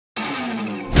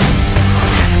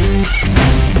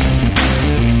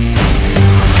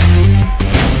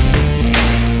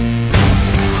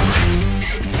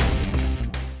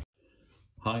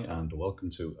welcome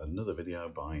to another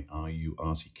video by Are You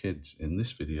Arty Kids. In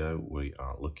this video we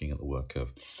are looking at the work of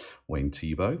Wayne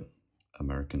Thiebaud,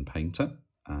 American painter,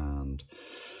 and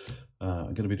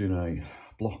I'm going to be doing a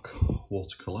block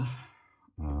watercolour.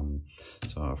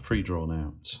 So I've pre-drawn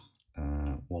out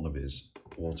one of his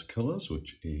watercolours,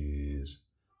 which is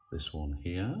this one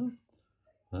here,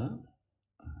 there,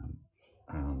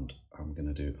 and I'm going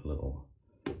to do a little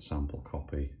sample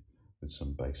copy with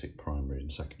some basic primary and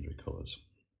secondary colours.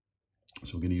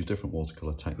 So we're going to use different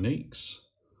watercolour techniques.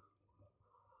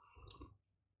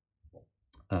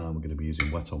 We're going to be using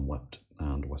wet on wet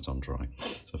and wet on dry.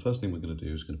 So first thing we're going to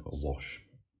do is going to put a wash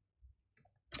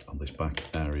on this back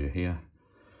area here.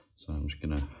 So I'm just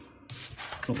going to,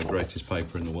 not the greatest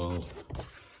paper in the world,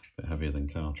 a bit heavier than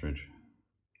cartridge.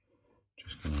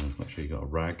 Just going to make sure you've got a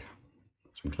rag,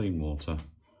 some clean water.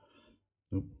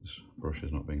 Oop, this brush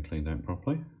is not being cleaned out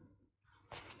properly.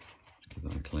 Give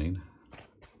that a clean,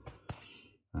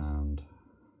 and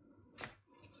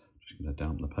just going to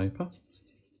damp the paper, a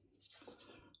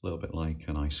little bit like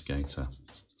an ice skater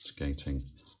skating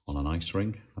on an ice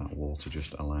rink. That water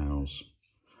just allows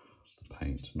the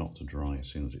paint not to dry as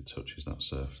soon as it touches that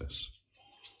surface,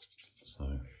 so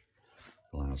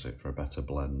allows it for a better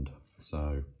blend.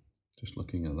 So just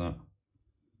looking at that,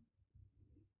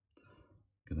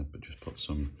 I'm going to just put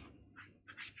some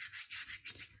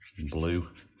blue.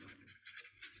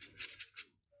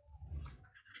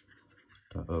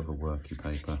 Don't overwork your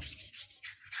paper.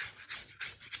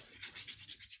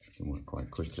 You can work quite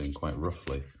quickly and quite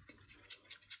roughly.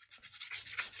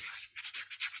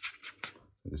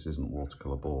 This isn't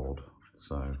watercolour board,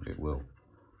 so it will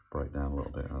break down a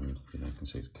little bit, and you can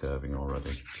see it's curving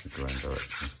already. The grain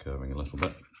direction is curving a little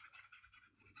bit.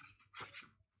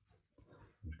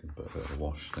 I'm just going to put a bit of a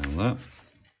wash down there.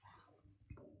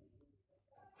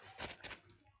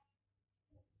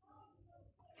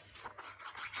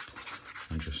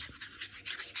 And just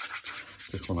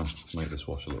want to make this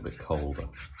wash a little bit colder.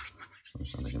 I'm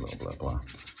just adding a little bit of black.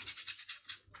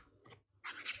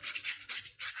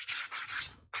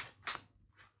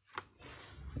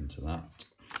 Into that.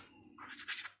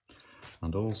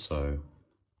 And also,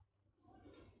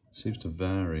 it seems to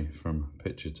vary from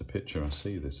picture to picture. I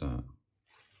see this at.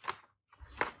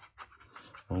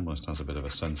 Almost has a bit of a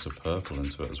sense of purple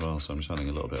into it as well, so I'm just adding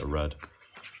a little bit of red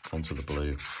onto the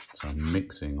blue. So I'm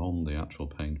mixing on the actual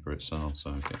paper itself, so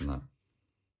I'm getting that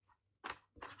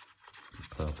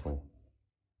purple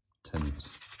tint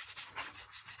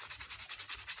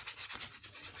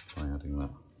by adding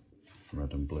that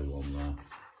red and blue on there.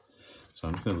 So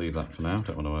I'm just going to leave that for now.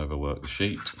 Don't want to overwork the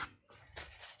sheet.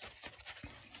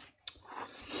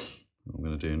 What I'm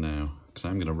going to do now, because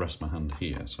I'm going to rest my hand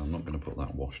here, so I'm not going to put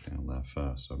that wash down there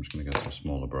first. So I'm just going to go to a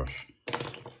smaller brush. I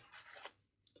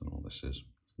don't know what this is,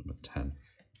 number 10.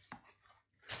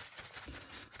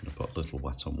 I'm going to put a little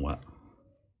wet on wet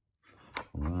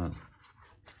on that.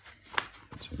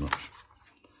 Not too much.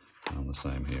 And the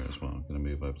same here as well. I'm going to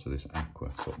move over to this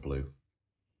aqua sort of blue.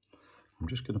 I'm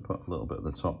just going to put a little bit at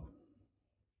the top,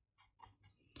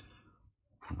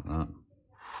 like that,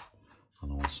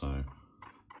 and also a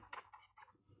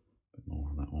bit more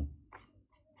on that one.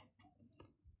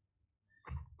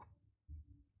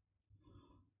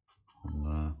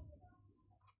 And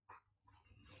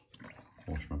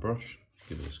wash my brush,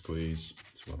 give it a squeeze.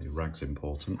 That's why the rag's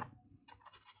important.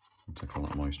 And take all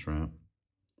that moisture out.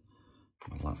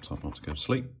 My laptop not to go to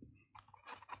sleep.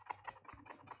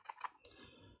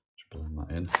 Just blend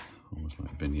that in, almost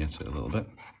like vignette it a little bit.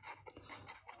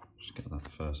 Just get that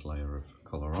first layer of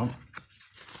colour on.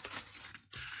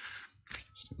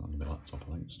 Stick that on my laptop,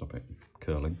 I think, stop it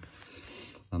curling.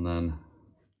 And then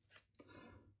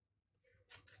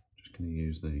just going to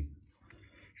use the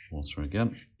water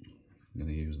again. I'm going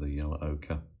to use the yellow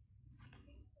ochre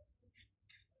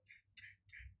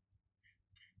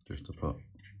just to put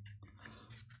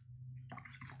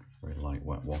a very light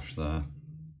wet wash there.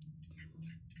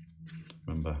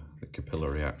 Remember, the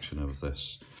capillary action of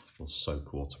this will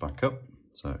soak water back up,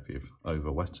 so if you've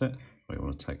over wet it or you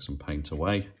want to take some paint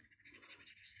away,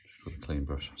 just with a clean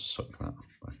brush, suck that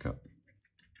back up.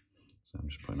 So I'm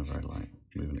just putting a very light,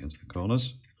 moving it into the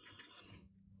corners,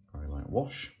 very light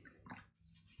wash.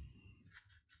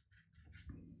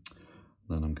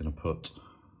 Then I'm going to got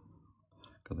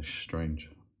this strange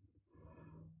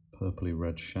purpley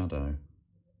red shadow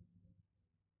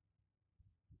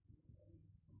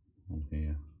on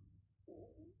here.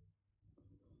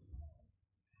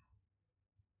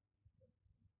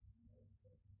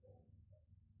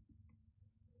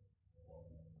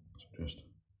 So just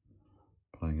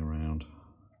playing around.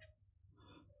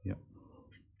 Yep.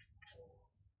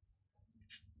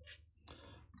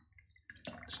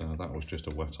 that was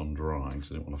just a wet on dry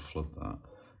because I didn't want to flood that.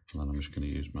 And then I'm just going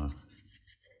to use my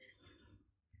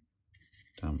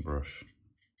damp brush.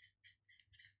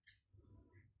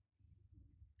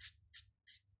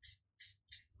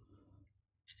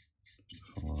 Just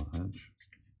to follow that edge.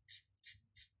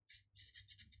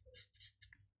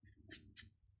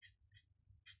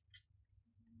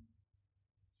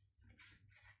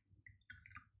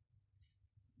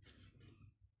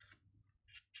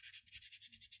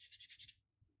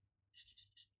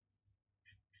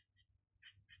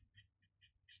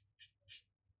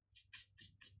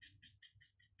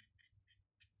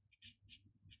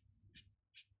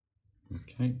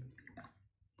 Okay,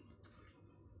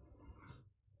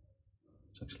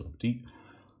 takes a little deep.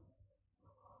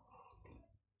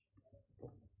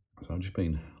 So I've just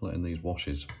been letting these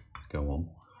washes go on.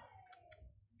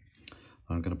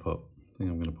 I'm going to put, I think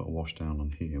I'm going to put a wash down on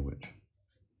here, which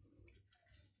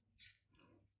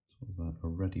sort of a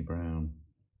reddy brown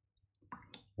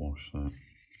wash. So a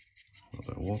little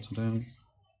bit of water down.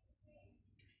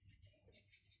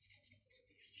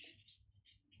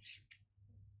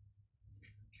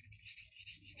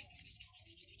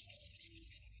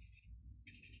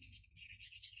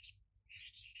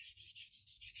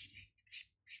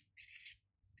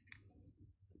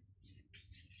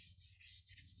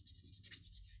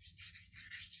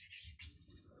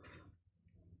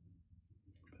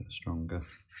 A bit stronger.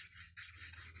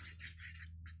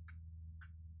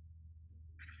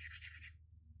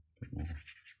 A bit more.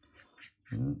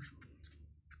 Yeah.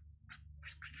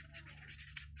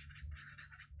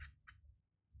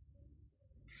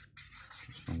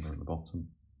 Stronger at the bottom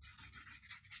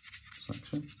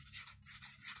section.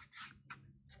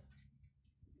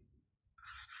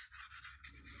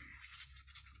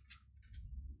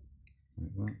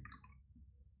 Like that.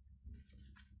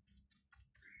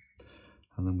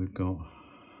 And then we've got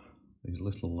these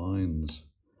little lines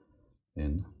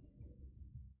in.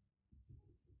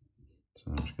 So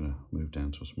I'm just going to move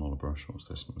down to a smaller brush. What's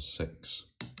this, number 6?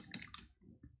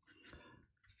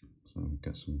 So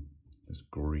get some this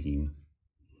green.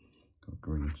 Got a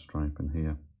green stripe in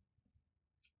here.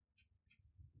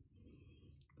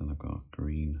 Then I've got a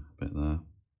green bit there. A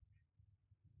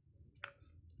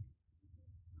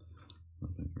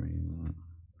little bit green there.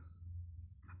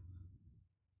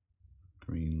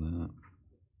 Green there.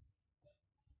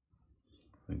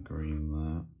 A bit green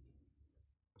there.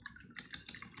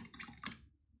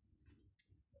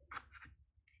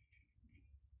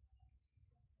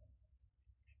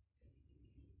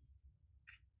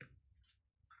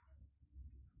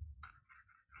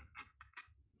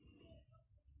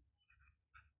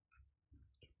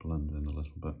 Just blend in a little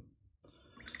bit.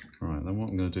 Right, then what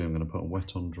I'm going to do, I'm going to put a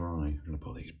wet on dry. I'm going to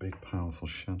put these big powerful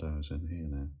shadows in here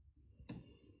now.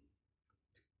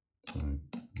 So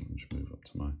I'll just move up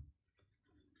to my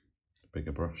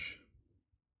bigger brush.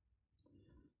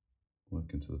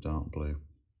 Work into the dark blue.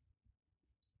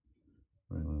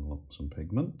 Really unlock some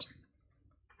pigment.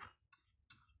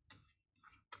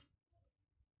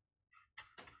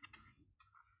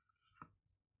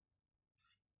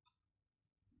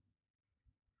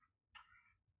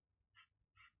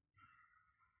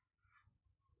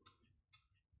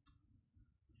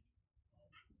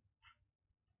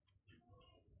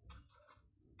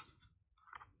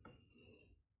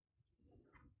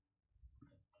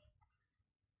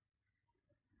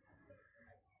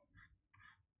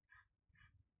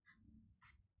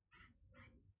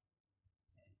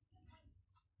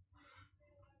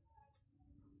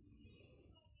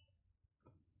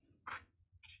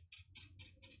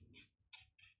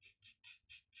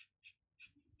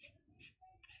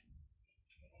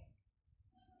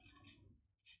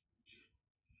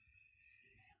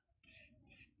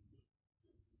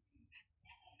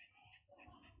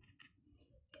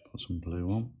 Put some blue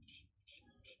on.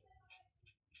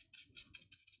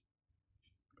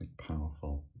 Big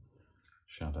powerful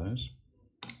shadows.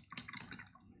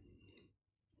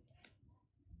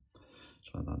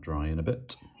 Just let that dry in a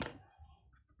bit.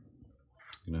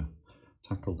 I'm going to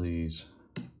tackle these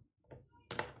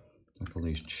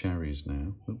cherries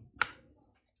now. Oop.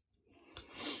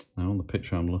 Now on the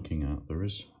picture I'm looking at, there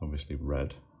is obviously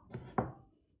red.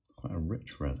 Quite a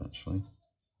rich red actually.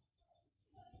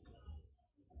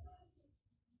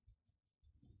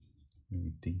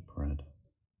 Really deep red.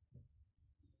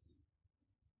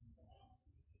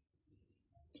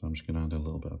 So I'm just going to add a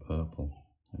little bit of purple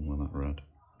in with that red.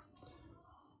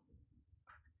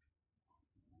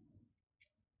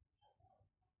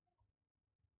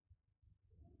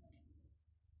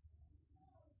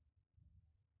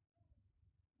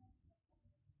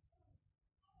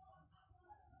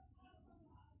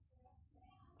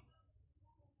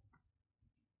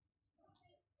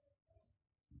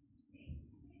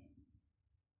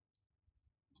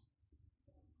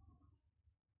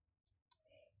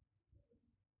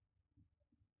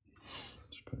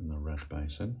 wash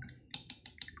basin.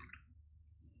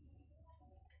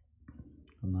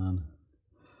 And then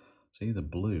it's either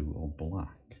blue or black.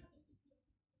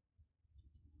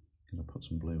 I'm going to put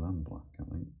some blue and black, I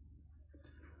think.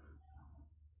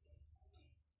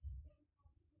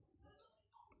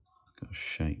 Got a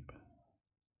shape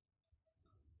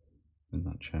in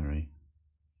that cherry.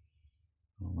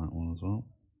 On that one as well.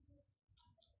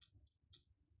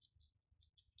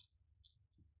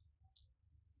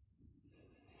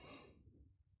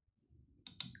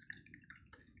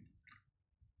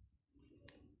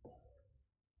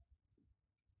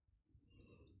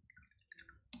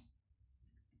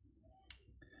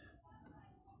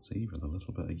 It's even a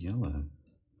little bit of yellow,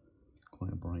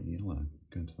 quite a bright yellow,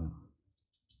 going to that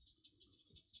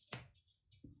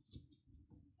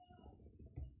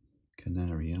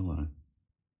canary yellow.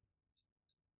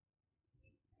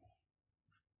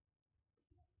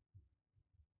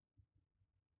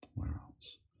 Where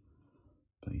else?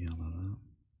 Bit of yellow there.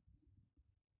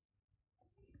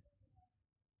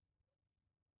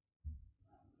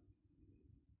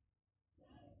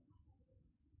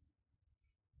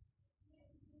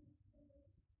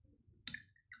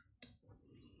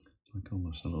 Like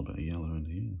almost a little bit of yellow in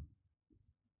here.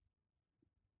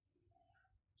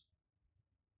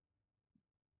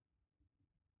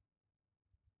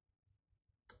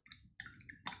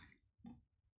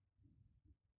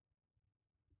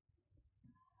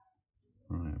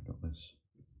 Right, I've got this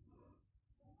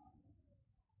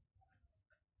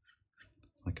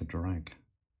like a drag.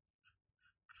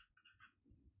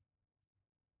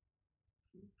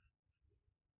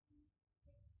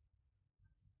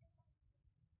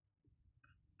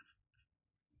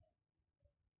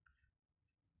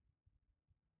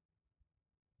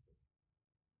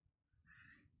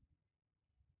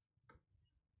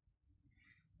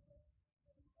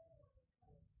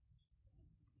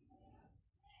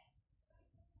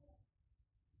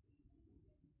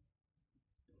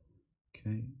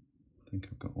 Okay, I think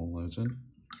I've got all those in. I'm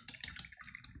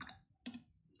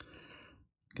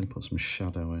going to put some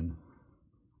shadow in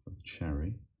for the cherry,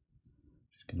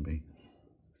 which is going to be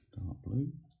dark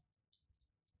blue.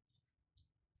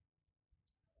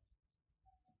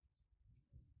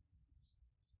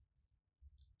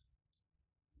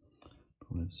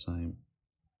 Probably the same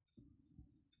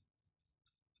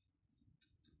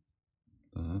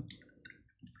there,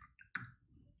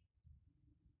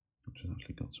 which has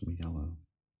actually got some yellow.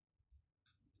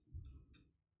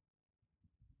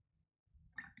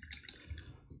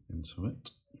 Into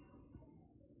it.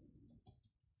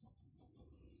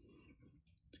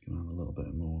 Just going to add a little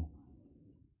bit more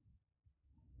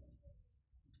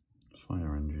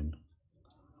fire engine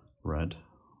red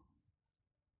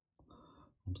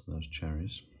onto those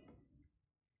cherries.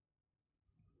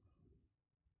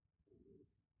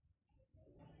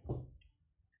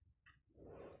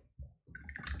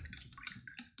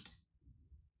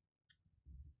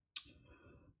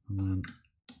 And then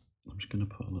I'm just going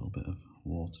to put a little bit of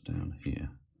water down here.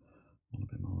 A little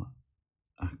bit more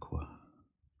like aqua.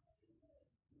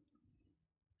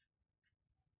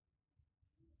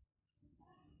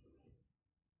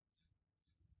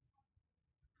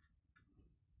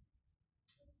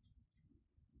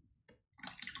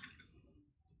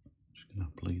 Just going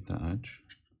to bleed that edge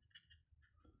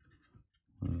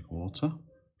with water.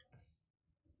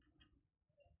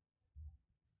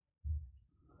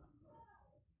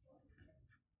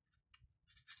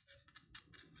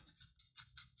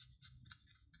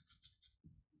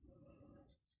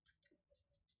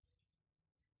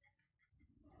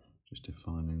 Just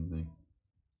defining the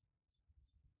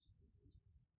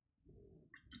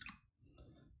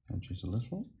edges a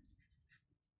little.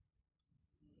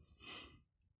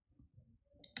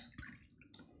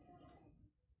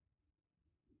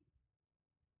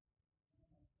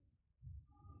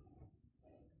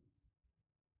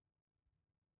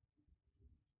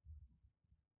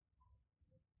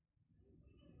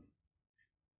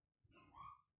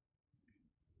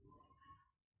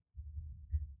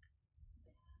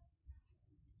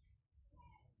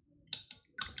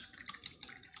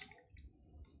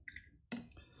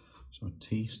 So a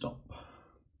T-stop.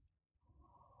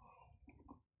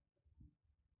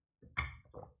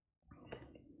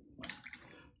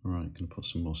 Right, going to put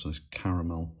some more of this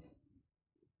caramel.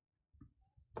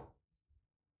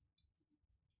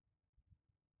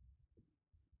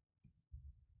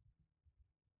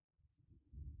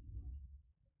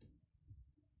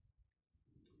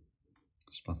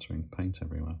 Splattering paint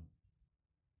everywhere.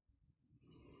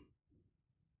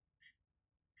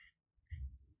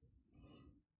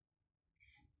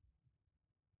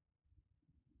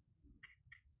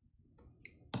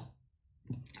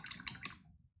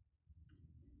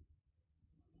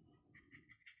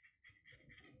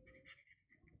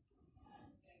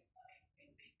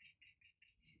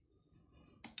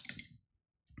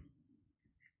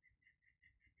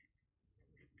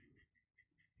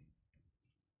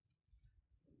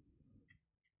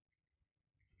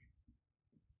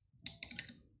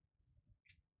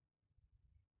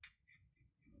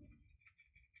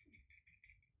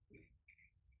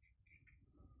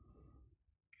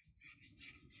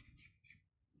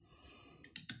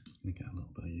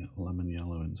 lemon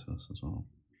yellow into this as well.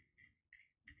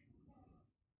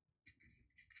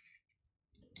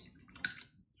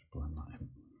 Just blend that in.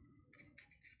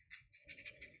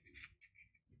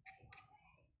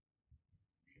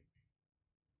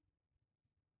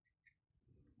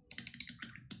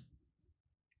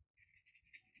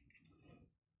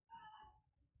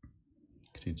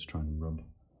 Need to try and rub.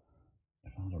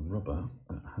 If I had a rubber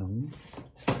at hand,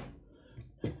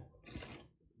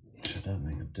 which I don't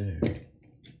think I do,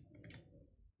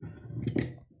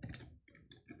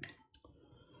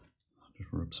 I'll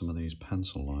just rub some of these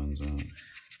pencil lines out.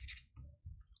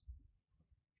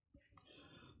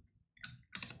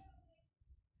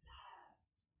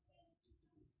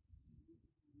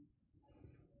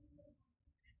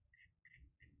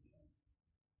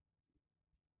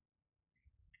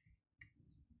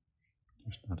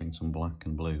 Just adding some black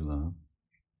and blue there.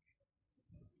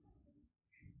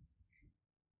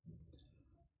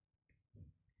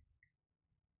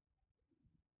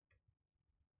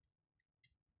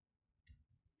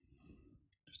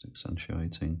 Just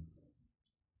accentuating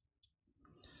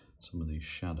some of these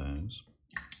shadows.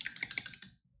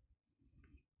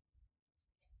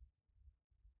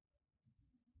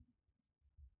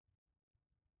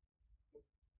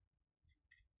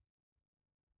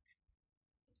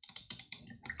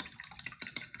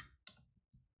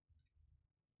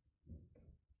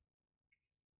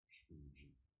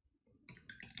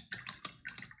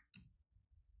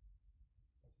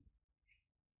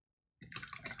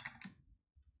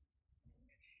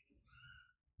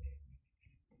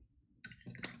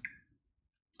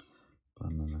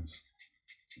 Bananas.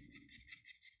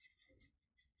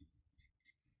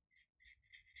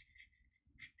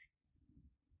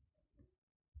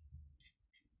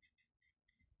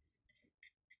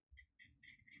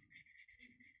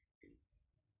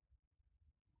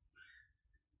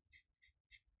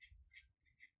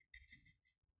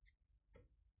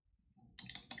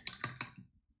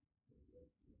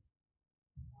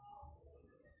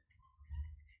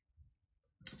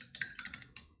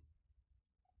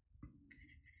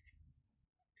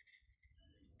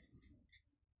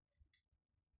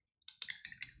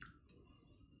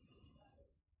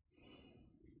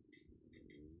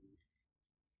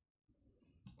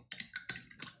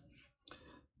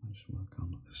 Just work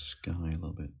on the sky a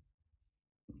little bit.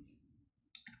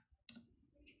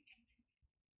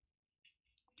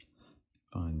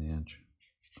 Find the edge,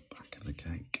 the back of the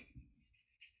cake.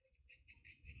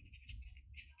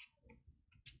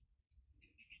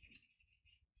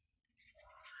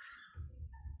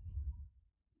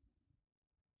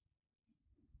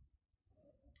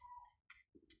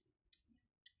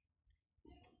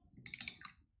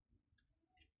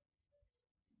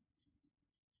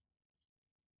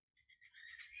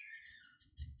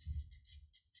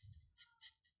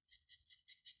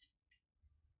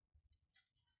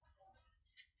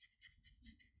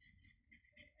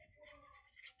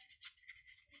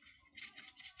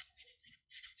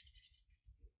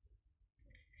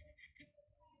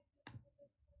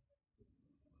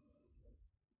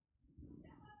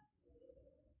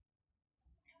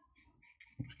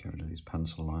 Just get rid of these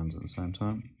pencil lines at the same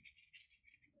time.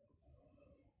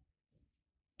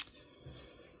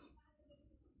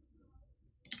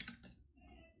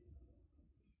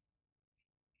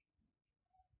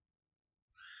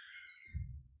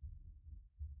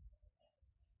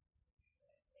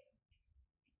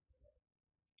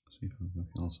 See if there's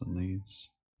anything else that needs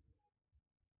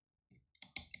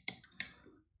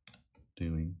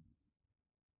doing.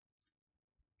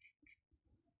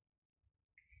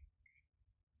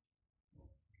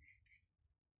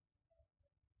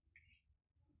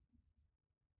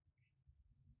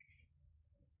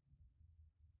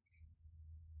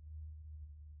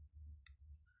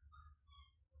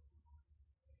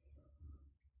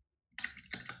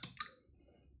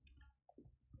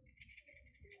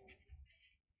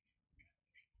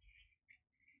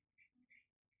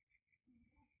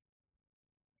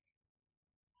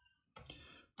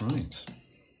 Right.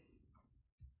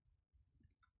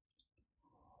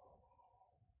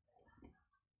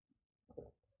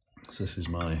 So this is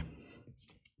my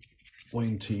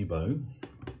Wayne Thiebaud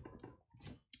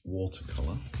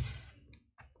watercolour,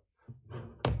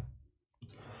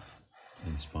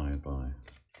 inspired by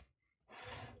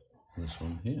this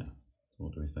one here. So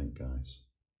what do we think, guys?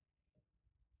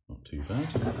 Not too bad.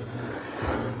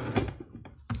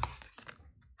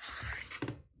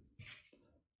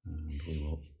 And we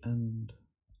will end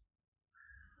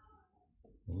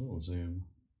a little zoom.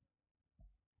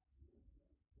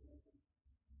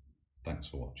 Thanks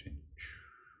for watching.